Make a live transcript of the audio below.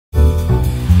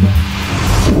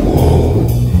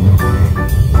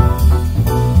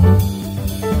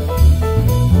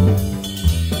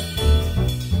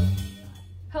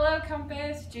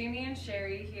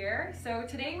So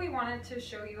today we wanted to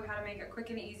show you how to make a quick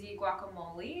and easy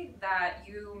guacamole that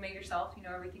you made yourself. You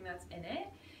know everything that's in it.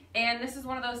 And this is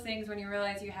one of those things when you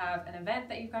realize you have an event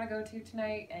that you've got to go to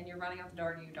tonight and you're running out the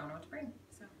door and you don't know what to bring.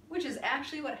 So. Which is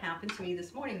actually what happened to me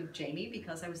this morning, Jamie,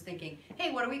 because I was thinking,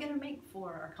 hey, what are we going to make for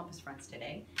our Compass friends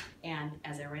today? And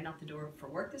as I ran out the door for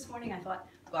work this morning, I thought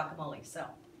guacamole. So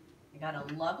I got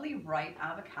a lovely ripe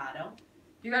avocado.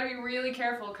 You got to be really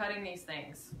careful cutting these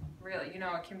things. Really, you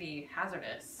know, it can be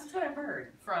hazardous. That's what I've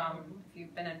heard. From if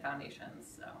you've been in foundations,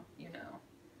 so you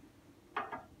know.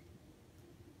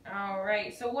 All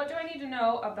right, so what do I need to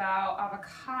know about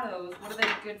avocados? What are they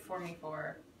good for me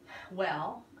for?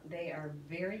 Well, they are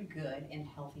very good in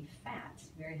healthy fats,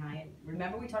 very high.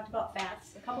 Remember we talked about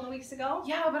fats a couple of weeks ago?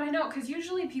 Yeah, but I know, because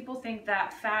usually people think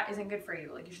that fat isn't good for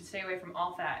you. Like you should stay away from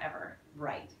all fat ever.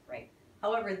 Right, right.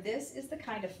 However, this is the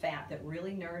kind of fat that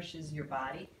really nourishes your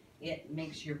body. It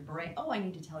makes your brain, oh, I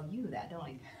need to tell you that, don't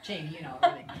I? Jamie, you know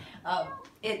everything.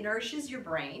 It nourishes your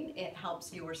brain. It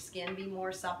helps your skin be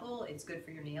more supple. It's good for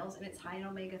your nails, and it's high in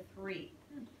omega-3.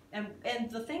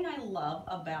 And the thing I love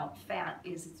about fat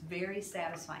is it's very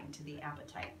satisfying to the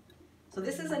appetite. So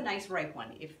this is a nice ripe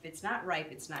one. If it's not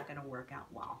ripe, it's not going to work out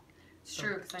well. It's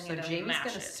true, because I need to Jamie's mash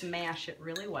going to it. smash it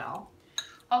really well.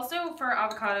 Also, for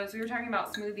avocados, we were talking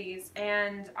about smoothies,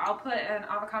 and I'll put an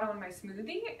avocado in my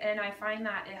smoothie, and I find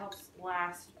that it helps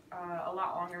last a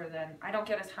lot longer than, I don't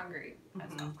get as hungry as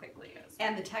quickly as.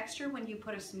 And the texture when you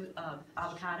put a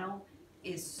avocado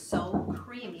is so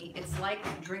creamy, it's like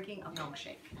drinking a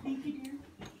milkshake. Thank you, dear.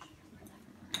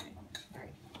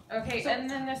 Okay, so, and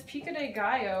then this pico de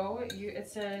gallo, it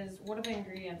says, what are the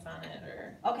ingredients on it?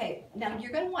 Or okay, now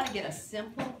you're going to want to get a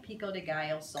simple pico de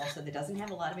gallo salsa that doesn't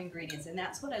have a lot of ingredients, and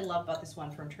that's what I love about this one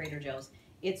from Trader Joe's.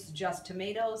 It's just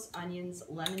tomatoes, onions,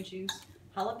 lemon juice,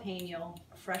 jalapeno,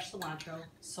 fresh cilantro,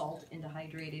 salt, and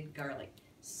dehydrated garlic.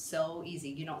 So easy.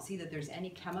 You don't see that there's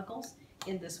any chemicals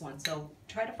in this one, so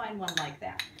try to find one like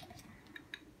that.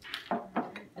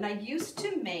 And I used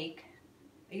to make,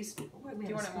 do you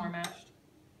want it more mashed?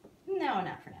 No,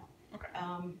 not for now. Okay.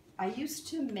 I used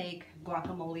to make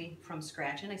guacamole from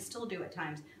scratch, and I still do at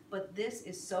times, but this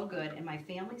is so good, and my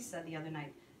family said the other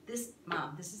night,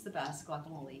 Mom, this is the best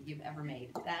guacamole you've ever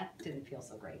made. That didn't feel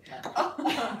so great.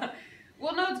 But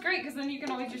well, no, it's great, because then you can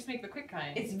always just make the quick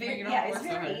kind. It's very, it's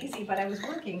very easy, but I was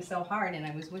working so hard, and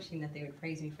I was wishing that they would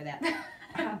praise me for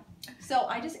that. So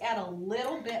I just add a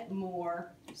little bit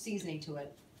more seasoning to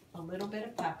it, a little bit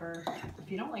of pepper. If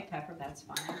you don't like pepper, that's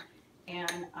fine.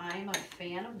 And I'm a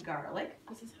fan of garlic.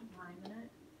 Does this have lime in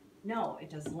it? No, it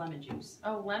does lemon juice.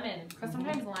 Oh, lemon. Because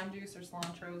sometimes lime juice or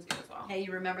cilantro is good as well. Hey,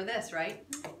 you remember this, right?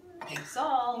 Pink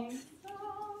salt.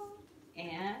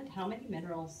 And how many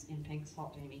minerals in pink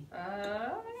salt, Jamie?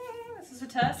 This is a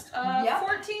test. Yep.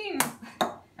 14.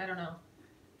 I don't know.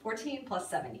 14 plus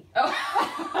 70. Oh.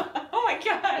 Oh my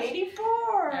gosh. 84.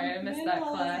 All right, I missed that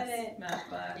class. Math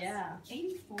class. Yeah.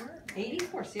 84?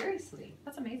 84, seriously.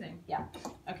 That's amazing. Yeah.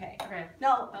 Okay. Okay.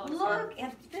 Now, look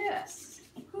at this.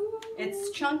 It's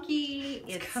chunky.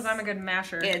 It's because I'm a good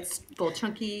masher. It's both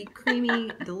chunky, creamy,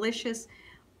 delicious,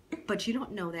 but you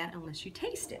don't know that unless you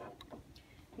taste it.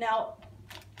 Now,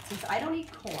 since I don't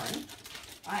eat corn,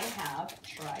 I have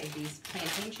tried these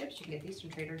plantain chips. You can get these from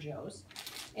Trader Joe's.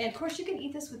 And of course, you can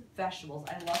eat this with vegetables.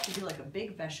 I love to do like a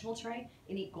big vegetable tray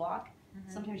and eat guac.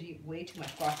 Sometimes you eat way too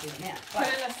much guac doing that. Put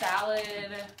it in a salad,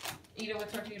 eat it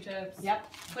with tortilla chips.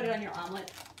 Yep. Put it on your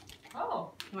omelet.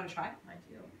 Oh. You want to try? I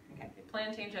do. Okay.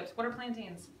 Plantain chips. What are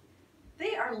plantains?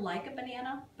 They are like a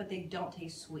banana, but they don't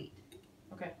taste sweet.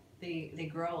 Okay. They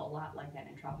grow a lot like that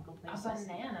in tropical places. A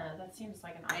banana? That seems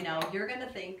like an I know. You're going to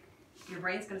think, your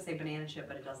brain's going to say banana chip,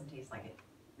 but it doesn't taste like it.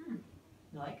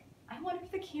 You're like, I wonder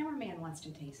if the cameraman wants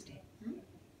to taste it.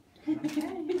 Okay.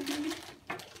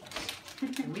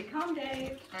 Here we come,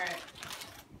 Dave. All right.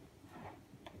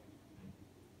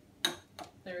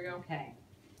 There we go. Okay.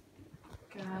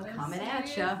 Gotta Coming see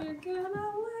at ya. if you're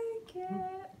gonna like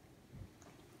it.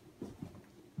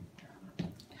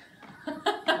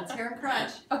 Let's hear him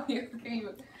crunch. Oh, you're okay.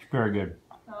 It's very good.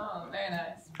 Oh, very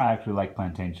nice. I actually like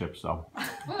plantain chips, though.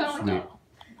 Well, Sweet.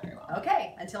 very well.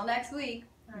 Okay, until next week.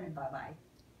 All right. Bye-bye.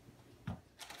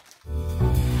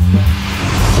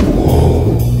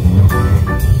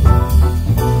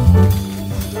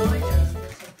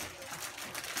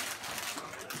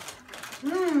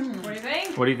 What do you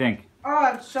think? What do you think?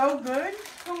 Oh, it's so good.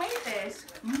 Who made this?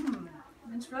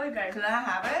 It's really good. Can I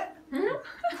have it?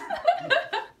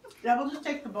 Yeah, we'll just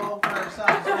take the bowl for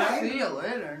ourselves, right? See you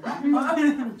later.